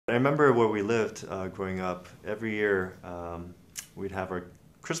I remember where we lived growing up, every year we'd have our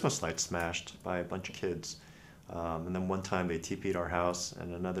Christmas lights smashed by a bunch of kids. And then one time they TP'd our house,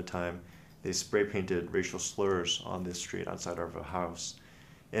 and another time they spray painted racial slurs on the street outside of our house.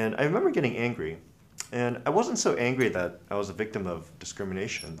 And I remember getting angry. And I wasn't so angry that I was a victim of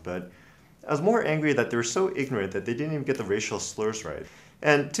discrimination, but I was more angry that they were so ignorant that they didn't even get the racial slurs right.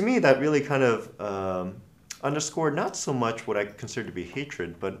 And to me, that really kind of underscored not so much what I consider to be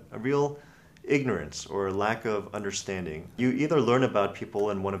hatred, but a real ignorance or lack of understanding. You either learn about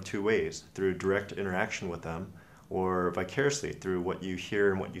people in one of two ways, through direct interaction with them, or vicariously through what you hear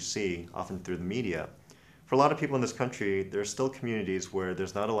and what you see, often through the media. For a lot of people in this country, there are still communities where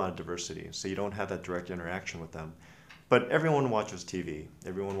there's not a lot of diversity, so you don't have that direct interaction with them. But everyone watches TV,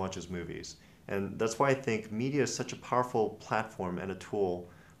 everyone watches movies, and that's why I think media is such a powerful platform and a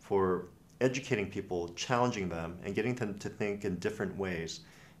tool for educating people, challenging them, and getting them to think in different ways.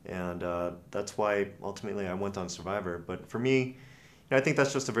 And that's why ultimately I went on Survivor. But for me, I think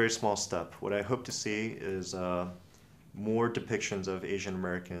that's just a very small step. What I hope to see is more depictions of Asian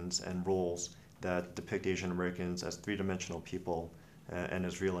Americans and roles that depict Asian Americans as three-dimensional people and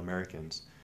as real Americans.